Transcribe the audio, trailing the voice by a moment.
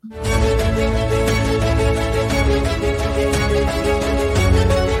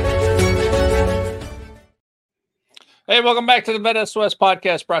right, welcome back to the Vet SOS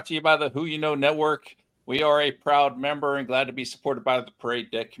podcast, brought to you by the Who You Know Network. We are a proud member and glad to be supported by the Parade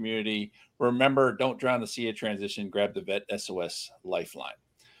Deck community. Remember, don't drown the sea of transition. Grab the Vet SOS Lifeline.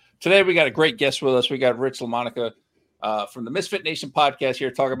 Today, we got a great guest with us. We got Rich LaMonica from the MisFitNation Podcast here,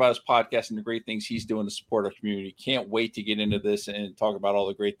 talking about his podcast and the great things he's doing to support our community. Can't wait to get into this and talk about all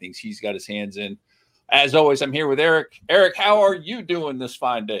the great things he's got his hands in. As always, I'm here with Eric. Eric, how are you doing this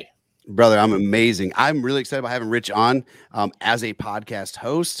fine day? Brother, I'm amazing. I'm really excited about having Rich on as a podcast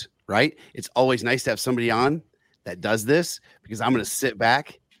host, right? It's always nice to have somebody on that does this because I'm going to sit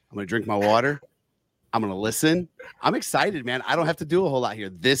back. I'm going to drink my water. I'm going to listen. I'm excited, man. I don't have to do a whole lot here.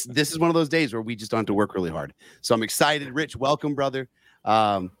 This is one of those days where we just don't have to work really hard. So I'm excited. Rich, welcome, brother.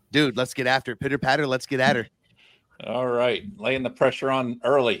 Dude, let's get after it. Pitter patter. Let's get at her. All right. Laying the pressure on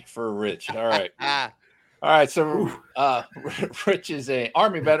early for Rich. All right. All right, so Rich is an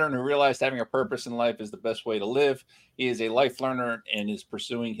Army veteran who realized having a purpose in life is the best way to live. He is a life learner and is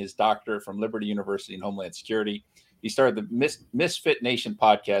pursuing his doctorate from Liberty University in Homeland Security. He started the MisFitNation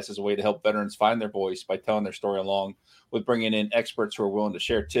Podcast as a way to help veterans find their voice by telling their story along with bringing in experts who are willing to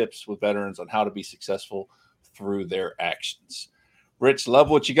share tips with veterans on how to be successful through their actions. Rich,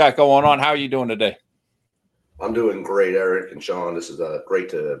 love what you got going on. How are you doing today? I'm doing great, Eric and Sean. This is great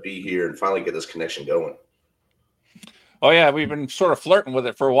to be here and finally get this connection going. Oh yeah, we've been sort of flirting with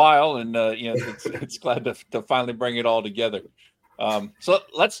it for a while, and it's glad to finally bring it all together. So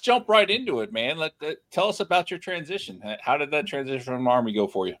let's jump right into it, man. Tell us about your transition. How did that transition from the Army go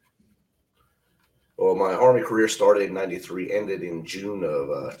for you? Well, my Army career started in '93, ended in June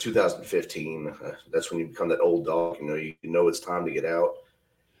of 2015. That's when you become that old dog. You know it's time to get out.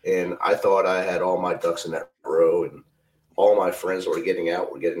 And I thought I had all my ducks in that row, and all my friends who were getting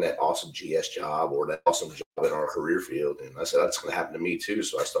out were getting that awesome GS job or that awesome job in our career field. And I said, that's going to happen to me too.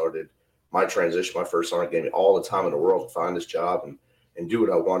 So I started my transition. My first sergeant gave me all the time in the world to find this job and do what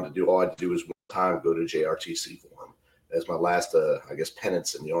I wanted to do. All I had to do was one time go to JRTC for him as my last,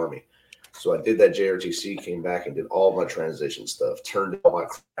 penance in the Army. So I did that JRTC, came back and did all my transition stuff, turned all my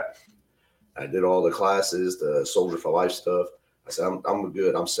crap. I did all the classes, the Soldier for Life stuff. I said, I'm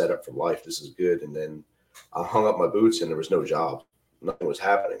good. I'm set up for life. This is good. And then I hung up my boots and there was no job. Nothing was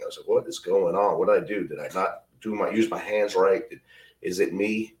happening. I was like, what is going on? What did I do? Did I not use my hands right? Is it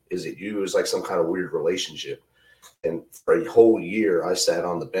me? Is it you? It was like some kind of weird relationship. And for a whole year, I sat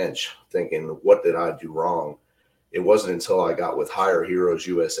on the bench thinking, what did I do wrong? It wasn't until I got with Hire Heroes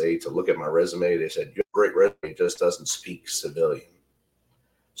USA to look at my resume. They said, your great resume just doesn't speak civilian.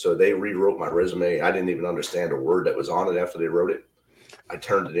 So they rewrote my resume. I didn't even understand a word that was on it after they wrote it. I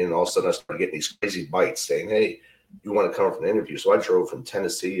turned it in, and all of a sudden I started getting these crazy bites saying, hey, you want to come for an interview? So I drove from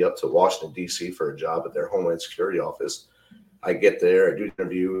Tennessee up to Washington, D.C. for a job at their Homeland Security office. I get there, I do the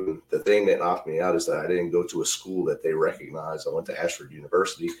interview, and the thing that knocked me out is that I didn't go to a school that they recognize. I went to Ashford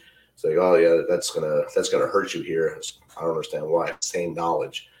University. So like, oh yeah, that's gonna hurt you here. I don't understand why. I have the same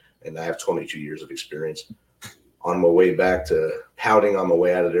knowledge, and I have 22 years of experience. On my way back to pouting on my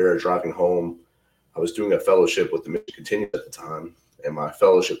way out of there, driving home, I was doing a fellowship with the Mission Continues at the time. And my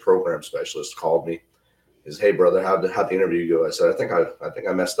fellowship program specialist called me. He said, hey, brother, how'd the interview go? I said, I think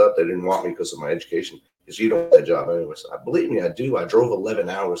I messed up. They didn't want me because of my education. He said, you don't want that job anyway. I said, believe me, I do. I drove 11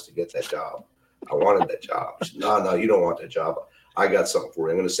 hours to get that job. I wanted that job. He said, no, you don't want that job. I got something for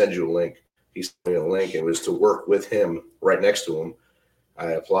you. I'm going to send you a link. He sent me a link. It was to work with him right next to him.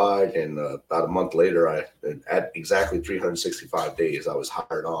 I applied, and about a month later, at exactly 365 days, I was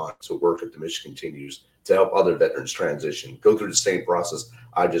hired on to work at the Mission Continues to help other veterans transition, go through the same process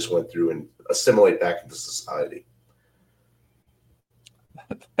I just went through and assimilate back into society.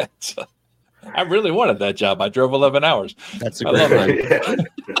 I really wanted that job. I drove 11 hours. That's a great one.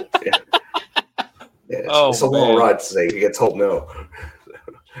 It's a long ride to say. You get told no.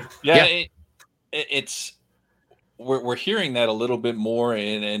 We're hearing that a little bit more,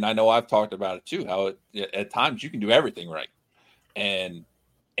 and I know I've talked about it too, how at times you can do everything right, and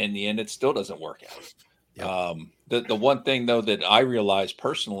in the end it still doesn't work out. Yep. The one thing though that I realized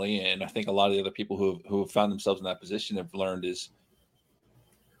personally, and I think a lot of the other people who have found themselves in that position have learned, is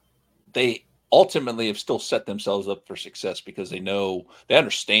they ultimately have still set themselves up for success because they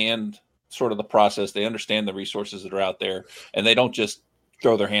understand sort of the process, they understand the resources that are out there, and they don't just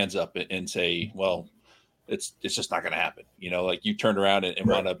throw their hands up and say, well, it's just not going to happen. Like you turned around and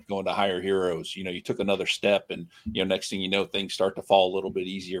wound up going to Hire Heroes. You took another step, and next thing you know, things start to fall a little bit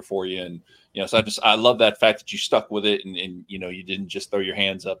easier for you. And so I love that fact that you stuck with it, and you didn't just throw your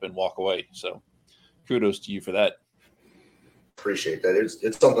hands up and walk away. So kudos to you for that. Appreciate that.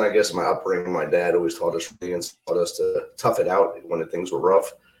 It's something, I guess, my upbringing. My dad always taught us to tough it out when things were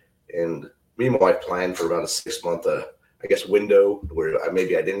rough. And me and my wife planned for about a 6-month I guess, window where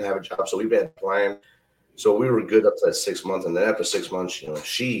maybe I didn't have a job. So we had a plan. So we were good up to that 6 months. And then after 6 months,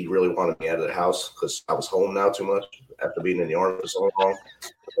 she really wanted me out of the house because I was home now too much after being in the Army for so long.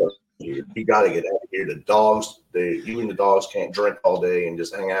 So you got to get out of here. The dogs, you and the dogs can't drink all day and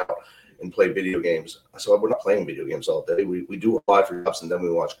just hang out and play video games. So we're not playing video games all day. We do apply for jobs and then we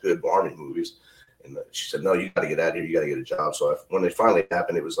watch good Army movies. And she said, no, you got to get out of here. You got to get a job. So when it finally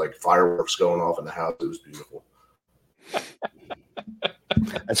happened, it was like fireworks going off in the house. It was beautiful.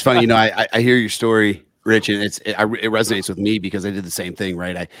 That's funny. I hear your story, Rich, and it resonates with me because I did the same thing,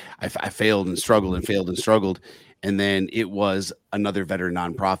 right? I failed and struggled and failed and struggled. And then it was another veteran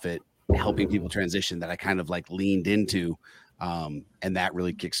nonprofit helping people transition that I kind of like leaned into. And that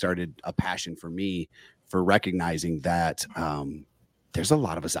really kickstarted a passion for me for recognizing that there's a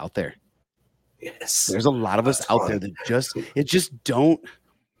lot of us out there. Yes. There's a lot of us out there that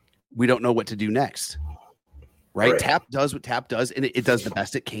we don't know what to do next. Right. TAP does what TAP does, and it does the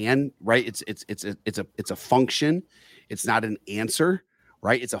best it can. Right. It's a function. It's not an answer.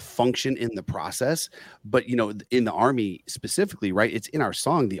 Right. It's a function in the process. But, in the Army specifically, right, it's in our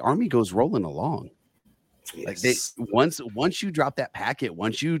song. The Army goes rolling along. Yes. Like once you drop that packet,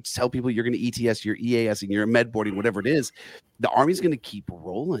 once you tell people you're going to ETS, your EAS, and you're med boarding, whatever it is, the Army's going to keep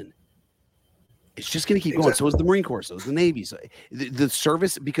rolling. It's just going to keep going. So is the Marine Corps. So is the Navy. So the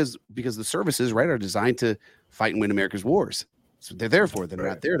service, because the services, right, are designed to fight and win America's wars. So they're there for. They're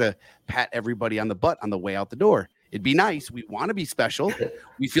not there to pat everybody on the butt on the way out the door. It'd be nice. We want to be special.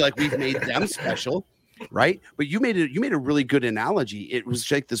 We feel like we've made them special, right? But you made a really good analogy. It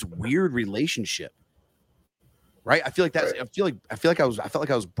was like this weird relationship, right? I felt like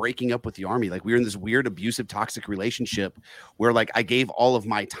I was breaking up with the Army. Like we were in this weird, abusive, toxic relationship where like I gave all of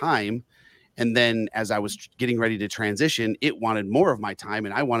my time. And then as I was getting ready to transition, it wanted more of my time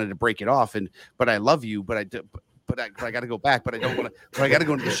and I wanted to break it off. But I love you, but I got to go back, but I don't want to, but I got to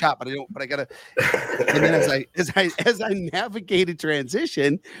go into the shop, but I got to, and then as I navigated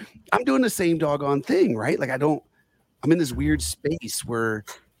transition, I'm doing the same doggone thing, right? Like I'm in this weird space where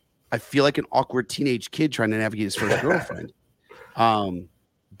I feel like an awkward teenage kid trying to navigate his first girlfriend.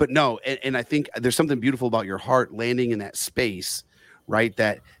 But no, and I think there's something beautiful about your heart landing in that space, right?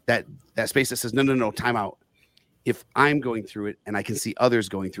 That space that says, no, time out. If I'm going through it and I can see others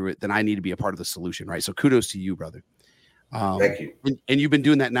going through it, then I need to be a part of the solution, right? So kudos to you, brother. Thank you. And you've been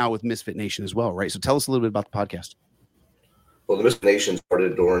doing that now with MisFitNation as well, right? So tell us a little bit about the podcast. Well, the MisFitNation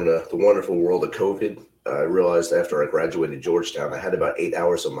started during the wonderful world of COVID. I realized after I graduated Georgetown, I had about 8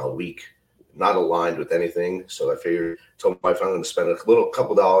 hours of my week not aligned with anything. So I told my wife I'm going to spend a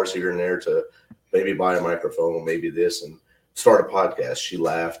couple dollars here and there to maybe buy a microphone, maybe this, and start a podcast. She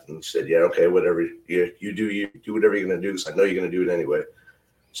laughed and said, yeah, okay, whatever. You do whatever you're going to do, because I know you're going to do it anyway.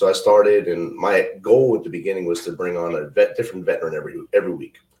 So I started, and my goal at the beginning was to bring on a different veteran every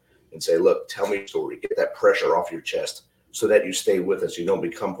week and say, look, tell me your story. Get that pressure off your chest so that you stay with us. You don't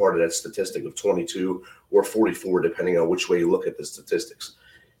become part of that statistic of 22 or 44, depending on which way you look at the statistics.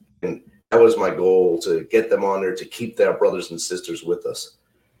 And that was my goal, to get them on there, to keep their brothers and sisters with us.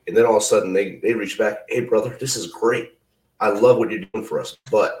 And then all of a sudden they reach back, hey, brother, this is great. I love what you're doing for us,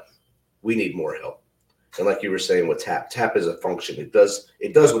 but we need more help. And like you were saying with TAP is a function. It does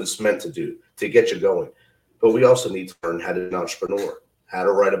what it's meant to do, to get you going. But we also need to learn how to be an entrepreneur, how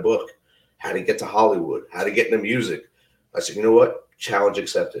to write a book, how to get to Hollywood, how to get into music. I said, you know what? Challenge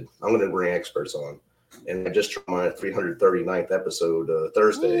accepted. I'm going to bring experts on. And I just tried my 339th episode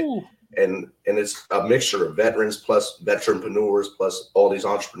Thursday. Ooh. And it's a mixture of veterans plus veteranpreneurs plus all these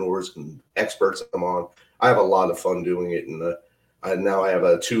entrepreneurs and experts that come on. I have a lot of fun doing it. And now I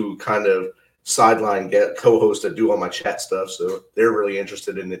have two kind of sideline co-hosts that do all my chat stuff. So they're really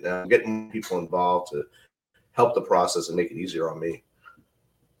interested in it now. I'm getting people involved to help the process and make it easier on me.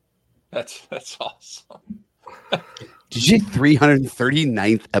 That's awesome. Did you say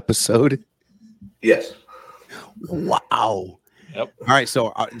 339th episode? Yes. Wow. Yep. All right.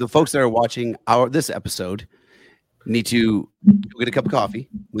 So the folks that are watching this episode need to go get a cup of coffee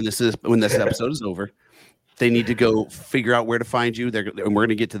when this episode is over. They need to go figure out where to find you. And we're going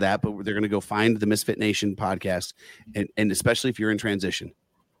to get to that, but they're going to go find the MisFitNation podcast. And especially if you're in transition,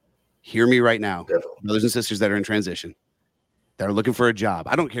 hear me right now, brothers and sisters that are in transition, that are looking for a job.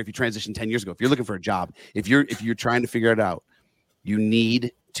 I don't care if you transitioned 10 years ago. If you're looking for a job, if you're trying to figure it out, you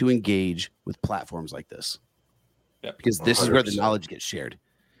need to engage with platforms like this. Yep. Because this 100%. Is where the knowledge gets shared.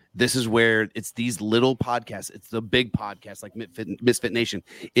 This is where it's these little podcasts. It's the big podcasts like MisFitNation.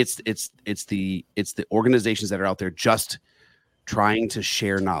 It's the organizations that are out there just trying to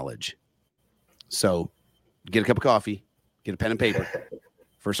share knowledge. So get a cup of coffee, get a pen and paper.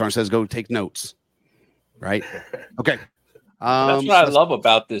 First Sergeant says, go take notes. right? Okay. That's what I love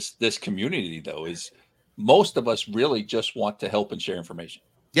about this community, though, is most of us really just want to help and share information.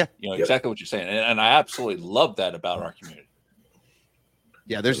 Yeah. Exactly what you're saying. And I absolutely love that about our community.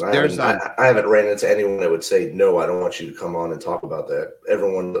 Yeah, I haven't ran into anyone that would say, no, I don't want you to come on and talk about that.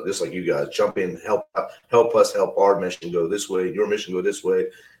 Everyone, just like you guys, jump in, help us help our mission go this way, your mission go this way,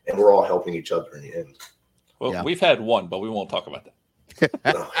 and we're all helping each other in the end. Well, We've had one, but we won't talk about that.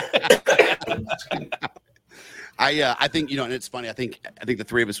 I think, and it's funny. I think the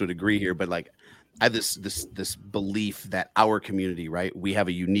three of us would agree here, but like I have this belief that our community, right, we have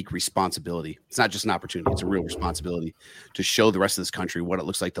a unique responsibility. It's not just an opportunity; it's a real responsibility to show the rest of this country what it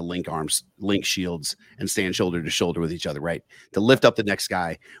looks like to link arms, link shields, and stand shoulder to shoulder with each other. Right, to lift up the next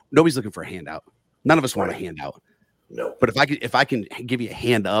guy. Nobody's looking for a handout. None of us want a handout. No. But if I can give you a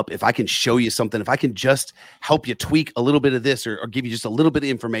hand up, if I can show you something, if I can just help you tweak a little bit of this or give you just a little bit of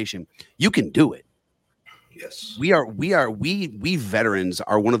information, you can do it. Yes. We veterans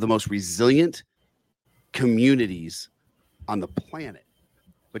are one of the most resilient communities on the planet.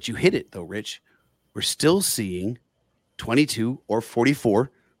 But you hit it though, Rich. We're still seeing 22 or 44,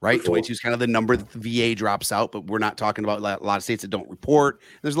 right? 22 is kind of the number that the VA drops out, but we're not talking about a lot of states that don't report.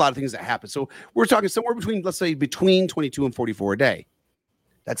 There's a lot of things that happen. So we're talking somewhere between, let's say, between 22 and 44 a day.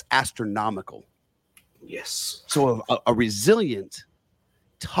 That's astronomical. Yes. So a resilient,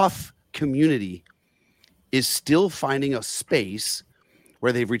 tough community is still finding a space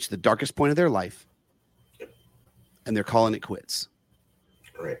where they've reached the darkest point of their life and they're calling it quits.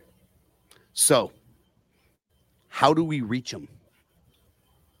 Right. So how do we reach them?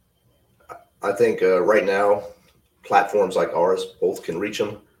 I think right now, platforms like ours both can reach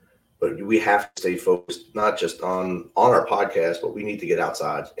them, but we have to stay focused, not just on our podcast, but we need to get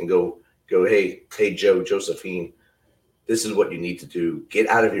outside and go, hey, Joe, Josephine, this is what you need to do. Get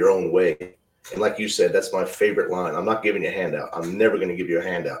out of your own way. And like you said, that's my favorite line. I'm not giving you a handout. I'm never going to give you a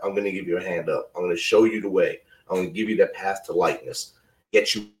handout. I'm going to give you a hand up. I'm going to show you the way. I'm going to give you that path to lightness,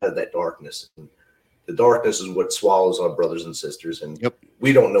 get you out of that darkness. And the darkness is what swallows our brothers and sisters. And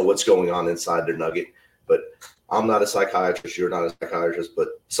we don't know what's going on inside their nugget. But I'm not a psychiatrist. You're not a psychiatrist. But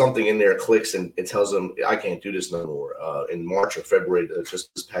something in there clicks and it tells them, I can't do this no more. In March or February,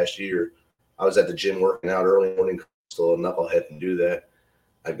 just this past year, I was at the gym working out early morning. Still a knucklehead can do that.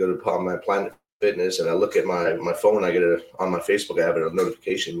 I go to my Planet Fitness and I look at my phone. I get on my Facebook. I have a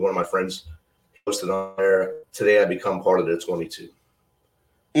notification. One of my friends posted on there, today I become part of the 22.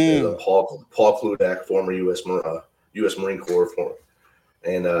 Paul Kludak, former U.S. Marine Corps,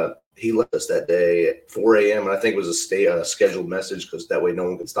 and he left us that day at 4 a.m. And I think it was a scheduled message because that way no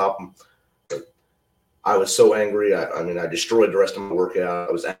one could stop him. But I was so angry. I destroyed the rest of my workout.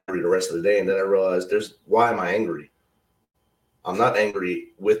 I was angry the rest of the day, and then I realized why am I angry? I'm not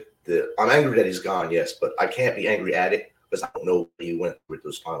angry I'm angry that he's gone, yes, but I can't be angry at it because I don't know what he went through at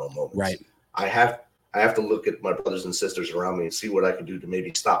those final moments. Right. I have to look at my brothers and sisters around me and see what I can do to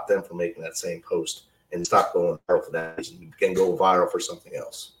maybe stop them from making that same post and stop going viral for that reason and go viral for something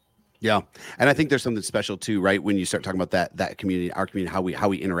else. Yeah. And I think there's something special too, right? When you start talking about that community, our community, how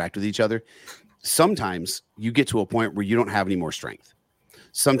we interact with each other. Sometimes you get to a point where you don't have any more strength.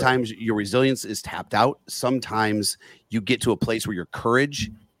 Sometimes your resilience is tapped out. Sometimes you get to a place where your courage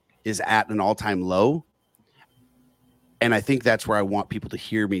is at an all-time low. And I think that's where I want people to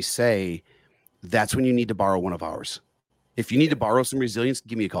hear me say, that's when you need to borrow one of ours. If you need to borrow some resilience,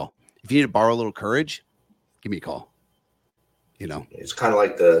 give me a call. If you need to borrow a little courage, give me a call. It's kind of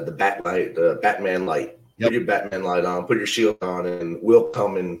like the Batman light. Put your Batman light on, put your shield on, and we'll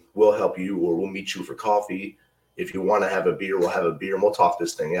come and we'll help you, or we'll meet you for coffee. If you want to have a beer, we'll have a beer and we'll talk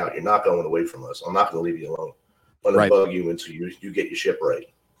this thing out. You're not going away from us. I'm not going to leave you alone. I'm going to bug you until you get your ship right.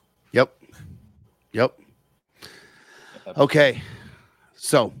 Yep. Okay.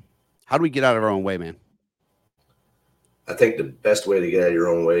 So how do we get out of our own way, man? I think the best way to get out of your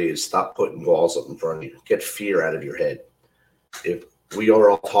own way is stop putting walls up in front of you. Get fear out of your head. If we are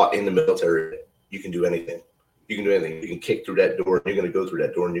all taught in the military, you can do anything. You can do anything. You can kick through that door. And you're going to go through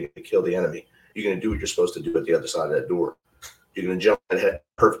that door and you're going to kill the enemy. You're going to do what you're supposed to do at the other side of that door. You're going to jump in a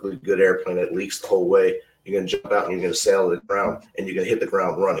perfectly good airplane that leaks the whole way. You're going to jump out and you're going to sail to the ground and you're going to hit the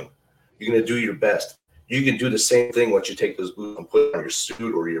ground running. You're going to do your best. You can do the same thing once you take those boots and put on your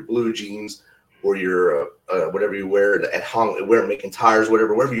suit or your blue jeans or your whatever you wear at home, making tires,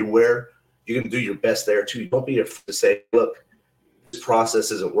 whatever you wear. You're going to do your best there too. Don't be afraid to say, look, this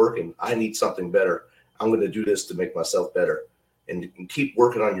process isn't working. I need something better. I'm going to do this to make myself better. And keep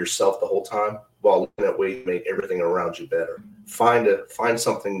working on yourself the whole time while looking at ways to make everything around you better. Find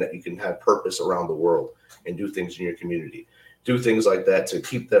something that you can have purpose around the world and do things in your community. do things like that to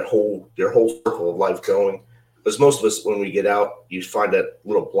keep their whole circle of life going. Because most of us, when we get out, you find that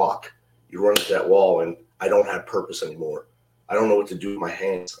little block. You run into that wall, and I don't have purpose anymore. I don't know what to do with my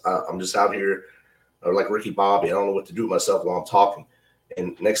hands. I'm just out here like Ricky Bobby. I don't know what to do with myself while I'm talking.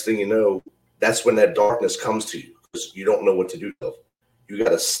 And next thing you know, that's when that darkness comes to you because you don't know what to do. You got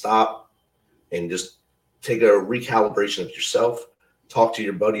to stop and just take a recalibration of yourself, talk to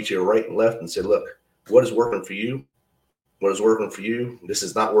your buddy to your right and left and say, look, what is working for you? What is working for you? This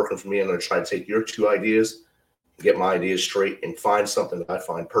is not working for me. I'm going to try to take your two ideas, get my ideas straight, and find something that I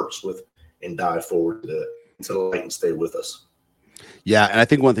find purpose with and dive forward into the light and stay with us. Yeah. And I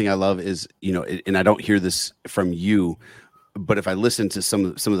think one thing I love is, and I don't hear this from you, but if I listen to some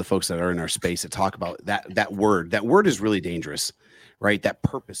of the folks that are in our space that talk about that word is really dangerous, right? That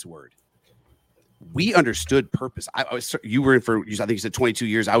purpose word. We understood purpose. You were in for, I think you said 22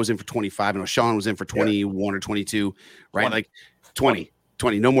 years. I was in for 25. And Sean was in for 21 or 22, right? 20. Like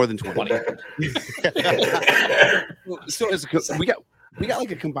 20, no more than 20. So we got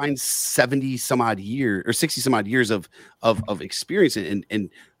like a combined 70 some odd year or 60 some odd years of experience and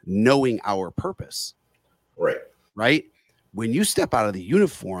knowing our purpose. Right. When you step out of the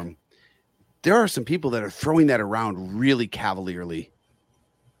uniform, there are some people that are throwing that around really cavalierly.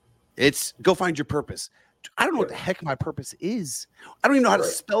 It's go find your purpose. I don't know what the heck my purpose is. I don't even know how to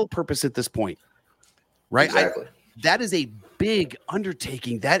spell purpose at this point. Right. Exactly. That is a big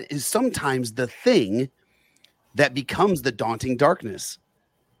undertaking. That is sometimes the thing that becomes the daunting darkness.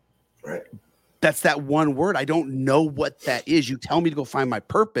 Right. That's that one word. I don't know what that is. You tell me to go find my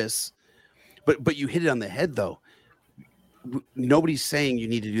purpose, but you hit it on the head though. Nobody's saying you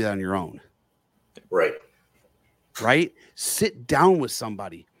need to do that on your own. Right. Sit down with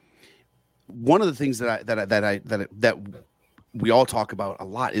somebody. One of the things that we all talk about a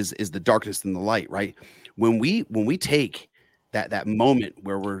lot is the darkness and the light, right? When we take that moment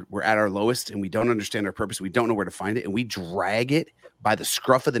where we're at our lowest and we don't understand our purpose, we don't know where to find it, and we drag it by the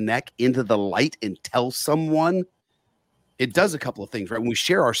scruff of the neck into the light and tell someone, it does a couple of things, right? When we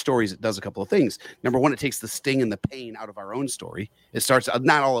share our stories, it does a couple of things. Number one, it takes the sting and the pain out of our own story. It starts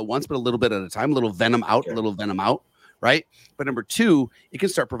not all at once, but a little bit at a time, a little venom out, right? But number two, it can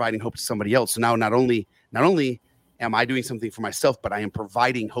start providing hope to somebody else. So now not only am I doing something for myself, but I am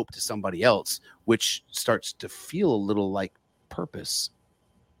providing hope to somebody else, which starts to feel a little like purpose.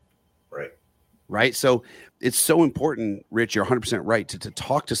 Right. So it's so important, Rich, you're 100% right, to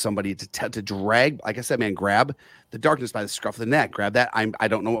talk to somebody, to drag, like I said, man, grab the darkness by the scruff of the neck, grab that. I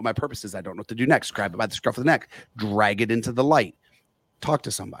don't know what my purpose is. I don't know what to do next. Grab it by the scruff of the neck, drag it into the light, talk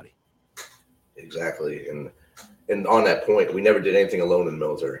to somebody. Exactly. And on that point, we never did anything alone in the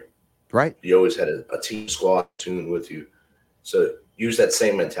military. Right. You always had a team squad tuned with you. So use that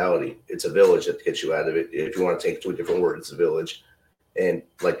same mentality. It's a village that gets you out of it. If you want to take it to a different word, it's a village. And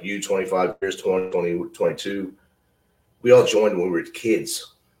like you, 25 years, 20, 22, we all joined when we were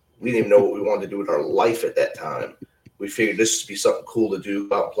kids. We didn't even know what we wanted to do with our life at that time. We figured this would be something cool to do,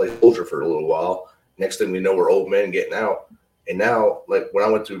 go out and play soldier for a little while. Next thing we know, we're old men getting out. And now, like when I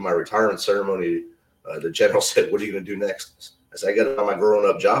went through my retirement ceremony, the general said, what are you going to do next? I said, I got to find my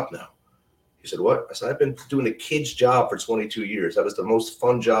grown-up job now. He said, what? I said, I've been doing a kid's job for 22 years. That was the most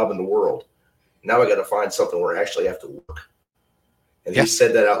fun job in the world. Now I got to find something where I actually have to work. And he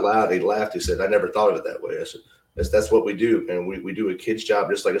said that out loud. He laughed. He said, I never thought of it that way. I said, that's what we do. And we do a kid's job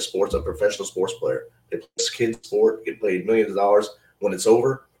just like a professional sports player. They play a kid's sport, get paid millions of dollars. When it's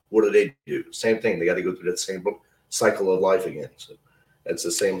over, what do they do? Same thing. They got to go through that same cycle of life again. So that's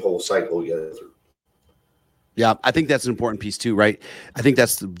the same whole cycle you got to go through. Yeah, I think that's an important piece too, right? I think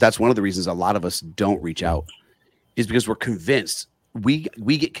that's one of the reasons a lot of us don't reach out is because we're convinced we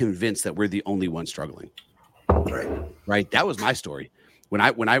get convinced that we're the only one struggling. Right. That was my story. When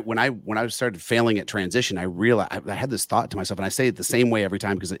I started failing at transition, I realized I had this thought to myself, and I say it the same way every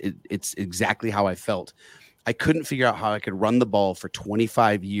time because it's exactly how I felt. I couldn't figure out how I could run the ball for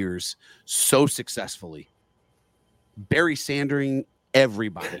 25 years so successfully, Barry Sandering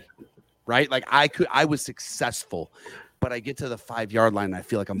everybody. Right? Like I was successful, but I get to the 5-yard line and I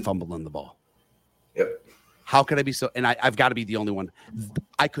feel like I'm fumbling the ball. Yep. How could I be so? And I've got to be the only one.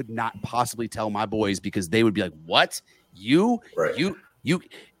 I could not possibly tell my boys because they would be like, what? You.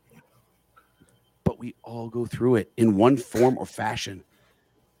 But we all go through it in one form or fashion.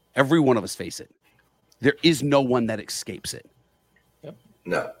 Every one of us face it. There is no one that escapes it. Yep.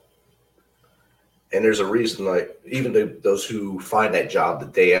 No. And there's a reason, like, even those who find that job the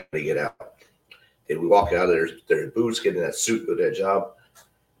day after they get out, they walk out of their boots, get in that suit, go to that job.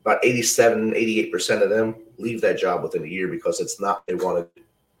 About 88% of them leave that job within a year because it's not what they want to do.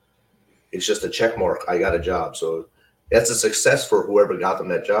 It's just a check mark. I got a job. So That's a success for whoever got them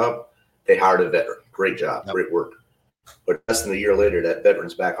that job. They hired a veteran. Great job, great work. But less than a year later, that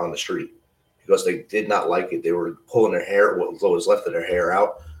veteran's back on the street because they did not like it. They were pulling their hair, what was left of their hair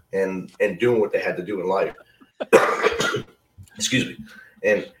out, and doing what they had to do in life. Excuse me.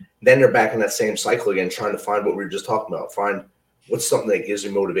 And then they're back in that same cycle again, trying to find what we were just talking about. Find what's something that gives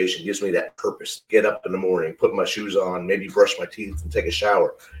me motivation, gives me that purpose. Get up in the morning, put my shoes on, maybe brush my teeth and take a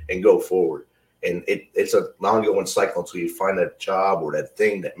shower and go forward. And it's an ongoing cycle until you find that job or that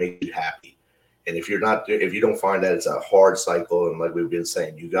thing that makes you happy. And if you don't find that, it's a hard cycle. And like we've been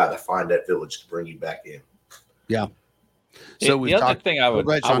saying, you got to find that village to bring you back in. Yeah. So the other thing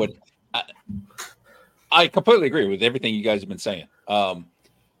I completely agree with everything you guys have been saying.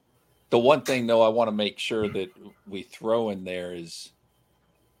 The one thing though, I want to make sure that we throw in there is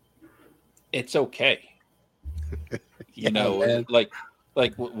it's okay.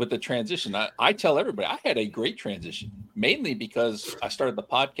 Like with the transition, I tell everybody I had a great transition, mainly because I started the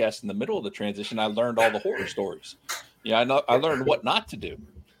podcast in the middle of the transition. I learned all the horror stories. I learned what not to do.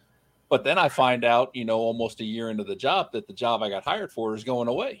 But then I find out, almost a year into the job that the job I got hired for is going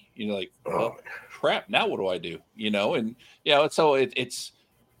away. Well, crap, now what do I do? So it's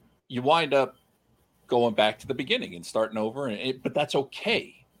you wind up going back to the beginning and starting over, but that's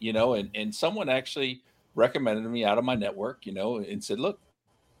okay, and someone actually recommended me out of my network, and said, look,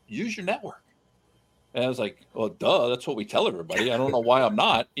 use your network. And I was like, well, duh, that's what we tell everybody. I don't know why I'm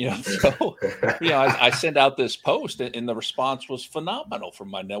not, so, I send out this post and the response was phenomenal from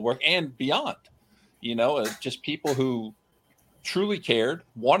my network and beyond, just people who truly cared,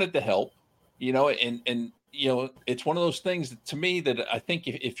 wanted to help, and it's one of those things that, to me, that I think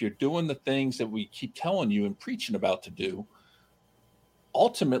if you're doing the things that we keep telling you and preaching about to do,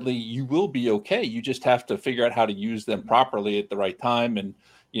 ultimately you will be okay. You just have to figure out how to use them properly at the right time and,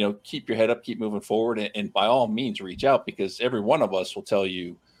 keep your head up, keep moving forward. And by all means, reach out, because every one of us will tell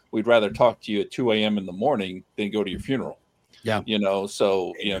you, we'd rather talk to you at 2 a.m. in the morning than go to your funeral. Yeah.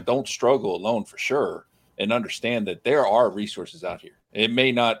 So, don't struggle alone for sure. And understand that there are resources out here. It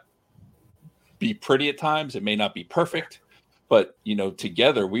may not be pretty at times. It may not be perfect, but,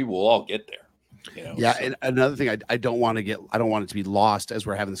 together we will all get there. Yeah. So. And another thing I don't want it to be lost as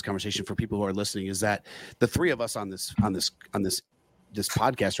we're having this conversation for people who are listening is that the three of us on this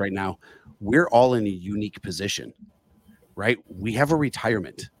podcast right now, we're all in a unique position, right? We have a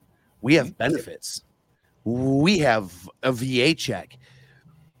retirement, we have benefits, we have a VA check.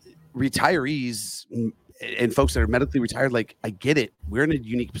 Retirees and folks that are medically retired, like, I get it. We're in a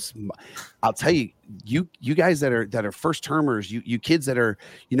unique. I'll tell you, you guys that are first termers, you kids that are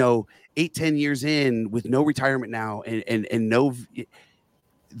 8-10 years in with no retirement now and no.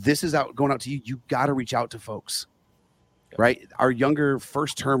 This is going out to you. You got to reach out to folks, right? Our younger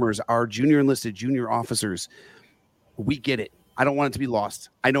first termers, our junior enlisted, junior officers. We get it. I don't want it to be lost.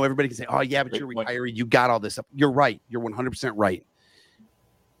 I know everybody can say, "Oh yeah, but you're a retiree. You got all this up." You're right. You're 100% right.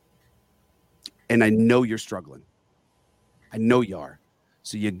 And I know you're struggling. I know you are.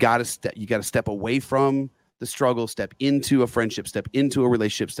 So you got to step away from the struggle, step into a friendship, step into a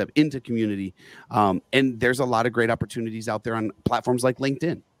relationship, step into community. And there's a lot of great opportunities out there on platforms like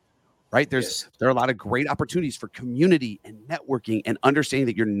LinkedIn, right? There are a lot of great opportunities for community and networking and understanding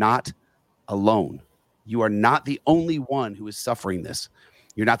that you're not alone. You are not the only one who is suffering this.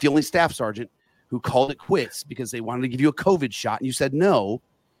 You're not the only staff sergeant who called it quits because they wanted to give you a COVID shot and you said no.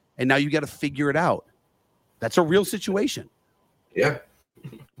 And now you got to figure it out. That's a real situation. Yeah.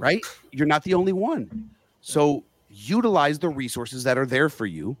 Right? You're not the only one. So utilize the resources that are there for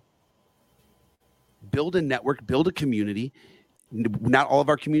you. Build a network, build a community. Not all of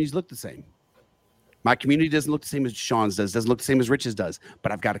our communities look the same. My community doesn't look the same as Sean's doesn't look the same as Rich's does,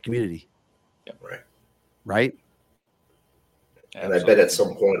 but I've got a community. Yeah, right. Right? And I bet at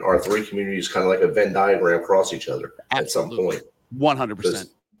some point our three communities kind of like a Venn diagram cross each other. Absolutely. At some point. 100%.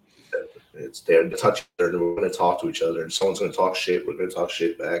 It's there to touch each other. We're going to talk to each other, and someone's going to talk shit. We're going to talk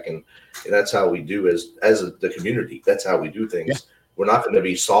shit back, and that's how we do as the community. That's how we do things. Yeah. We're not going to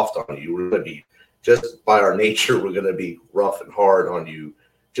be soft on you. We're going to be, just by our nature, we're going to be rough and hard on you,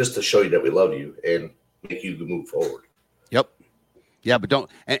 just to show you that we love you and make you move forward. Yep. Yeah, but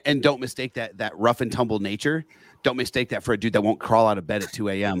don't mistake that rough and tumble nature. Don't mistake that for a dude that won't crawl out of bed at 2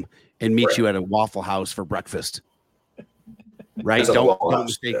 a.m. and meet you at a Waffle House for breakfast. Right? Don't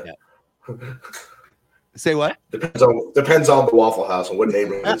mistake that. Say what? Depends on the Waffle House and what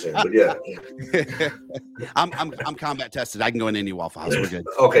neighborhood it's in. But yeah, I'm combat tested. I can go in any Waffle House. We're good.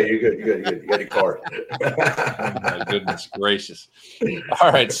 Okay, you're good. You got your card. Oh my goodness gracious!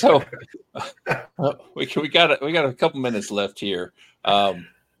 All right, so we got a couple minutes left here.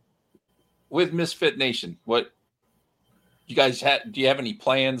 With MisFitNation, what do you have any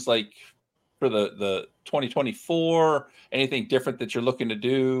plans like for the 2024? Anything different that you're looking to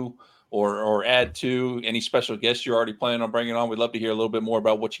do or add to? Any special guests you're already planning on bringing on? We'd love to hear a little bit more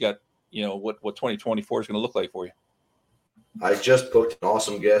about what you got. What 2024 is going to look like for you. I just booked an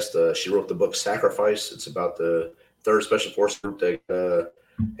awesome guest. She wrote the book Sacrifice. It's about the 3rd Special Forces Group that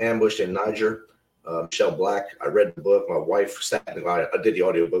ambushed in Niger. Michelle Black. I read the book. My wife sat and I did the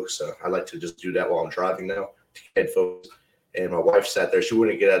audiobook, so I like to just do that while I'm driving now to headphones. And my wife sat there. She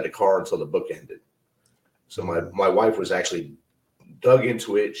wouldn't get out of the car until the book ended. So my wife was actually dug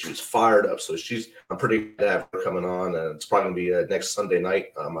into it. She was fired up. So I'm pretty glad to have her coming on. And it's probably going to be next Sunday night,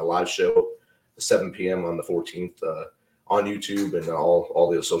 my live show, 7 p.m. on the 14th on YouTube and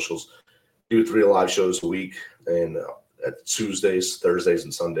all the socials. Do 3 live shows a week and at Tuesdays, Thursdays,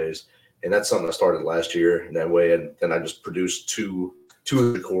 and Sundays. And that's something I started last year. And that way, and then I just produce two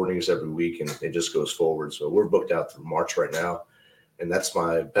recordings every week, and it just goes forward. So we're booked out through March right now, and that's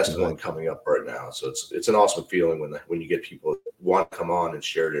my best one coming up right now. So it's an awesome feeling when you get people that want to come on and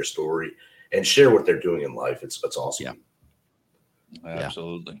share their story and share what they're doing in life. It's awesome. Yeah.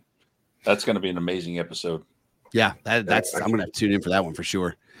 Absolutely. That's going to be an amazing episode. Yeah, that's I'm going to tune in for that one for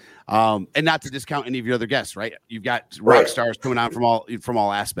sure. And not to discount any of your other guests, right? You've got rock stars coming out from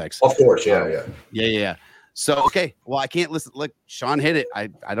all aspects. Of course, yeah. So, okay, well, I can't listen. Look, Sean hit it.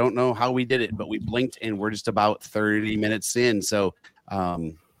 I don't know how we did it, but we blinked and we're just about 30 minutes in. So,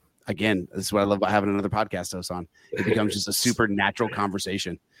 again, this is what I love about having another podcast host on. It becomes just a super natural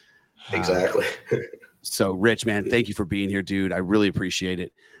conversation. Exactly. So, Rich, man, thank you for being here, dude. I really appreciate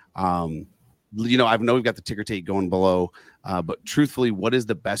it. I know we've got the ticker tape going below, but truthfully, what is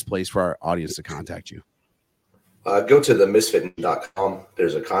the best place for our audience to contact you? Go to the MisFitNation.com.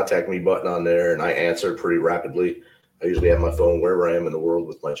 There's a contact me button on there, and I answer pretty rapidly. I usually have my phone wherever I am in the world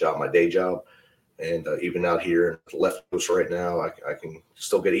with my day job. And even out here in the left coast right now, I can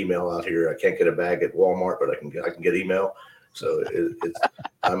still get email out here. I can't get a bag at Walmart, but I can get email. So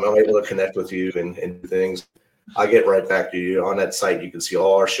I'm able to connect with you and do things. I get right back to you. On that site, you can see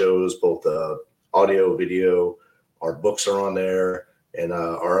all our shows, both audio, video. Our books are on there, and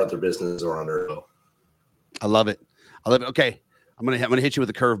our other businesses are on there. I love it. Okay, I'm gonna hit you with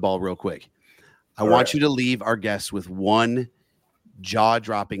a curveball real quick. I want you to leave our guests with one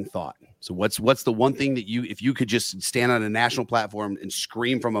jaw-dropping thought. So what's the one thing that if you could just stand on a national platform and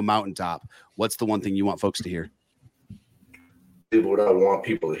scream from a mountaintop, what's the one thing you want folks to hear? What I want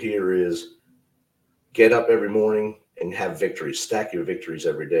people to hear is get up every morning and have victories. Stack your victories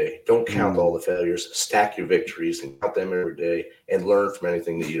every day. Don't count all the failures. Stack your victories and count them every day and learn from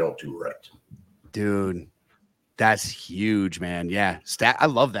anything that you don't do right. Dude, that's huge, man. Yeah. I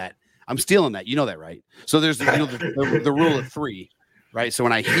love that. I'm stealing that. You know that, right? So there's the rule of 3, right? So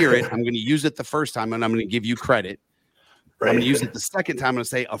when I hear it, I'm going to use it the first time and I'm going to give you credit. Right. I'm going to use it the second time. I'm going to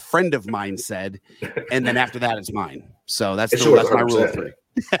say a friend of mine said, and then after that it's mine. So that's my rule of 3.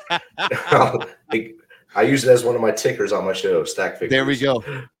 I use it as one of my tickers on my show, Stack Victories. There we go.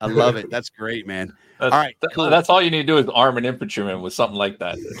 I love it. That's great, man. All right. Cool. That's all you need to do is arm an infantryman with something like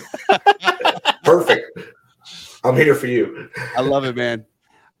that. Perfect. I'm here for you. I love it, man.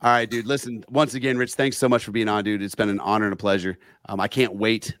 All right, dude. Listen, once again, Rich, thanks so much for being on, dude. It's been an honor and a pleasure. I can't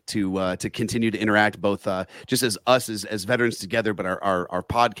wait to continue to interact both just as us as veterans together, but our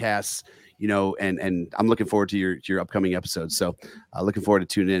podcasts, and I'm looking forward to your upcoming episodes. So looking forward to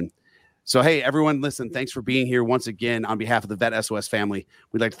tuning in. So, hey, everyone, listen, thanks for being here once again on behalf of the Vet SOS family.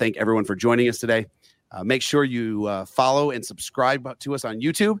 We'd like to thank everyone for joining us today. Make sure you follow and subscribe to us on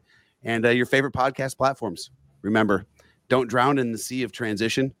YouTube and your favorite podcast platforms. Remember, don't drown in the sea of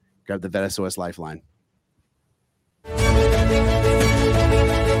transition. Grab the Vet SOS Lifeline.